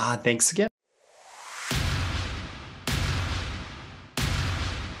time. Thanks again.